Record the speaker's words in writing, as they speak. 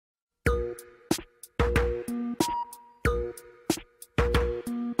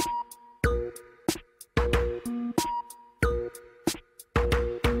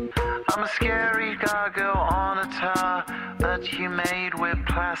I'm a scary gargoyle on a tower that you made with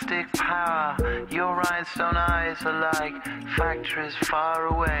plastic power. Your rhinestone eyes are like factories far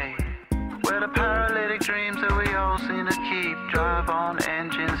away, where the paralytic dreams that we all seem to keep drive on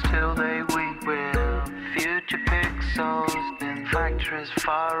engines till they weep. With future pixels in factories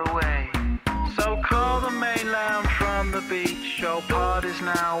far away. So call the mainland from the beach. All parties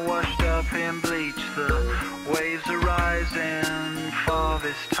now washed up in bleach. The waves are rising for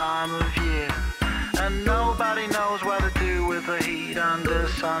this time of year, and nobody knows what to do with the heat. Under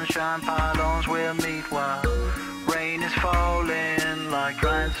sunshine pylons we'll meet while rain is falling like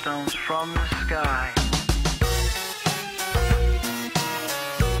rhinestones from the sky.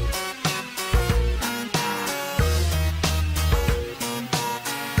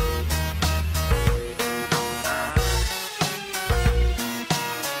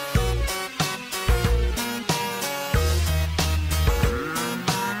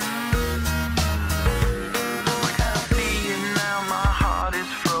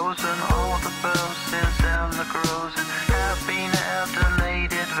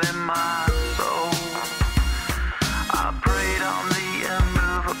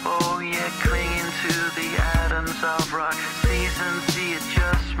 Of rock, seasons, the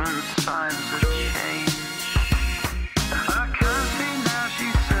adjustments, signs of change. I can't see now, she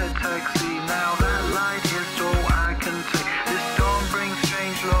said, taxi. Now that light is all I can take. This storm brings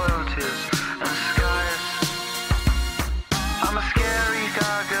strange loyalties and skies. I'm a scary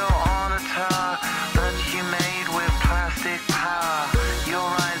gargoyle on a tower that you made with plastic power. Your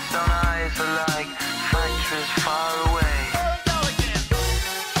rhinestone eyes are like factories far away.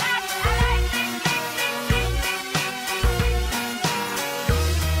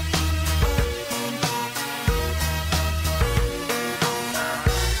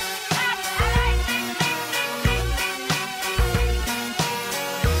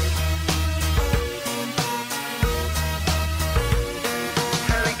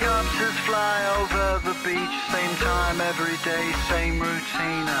 Fly over the beach, same time every day, same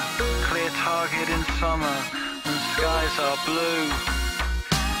routine. A clear target in summer when skies are blue.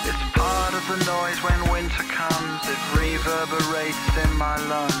 It's part of the noise when winter comes. It reverberates in my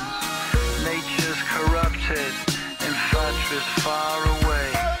lungs. Nature's corrupted in factories far away.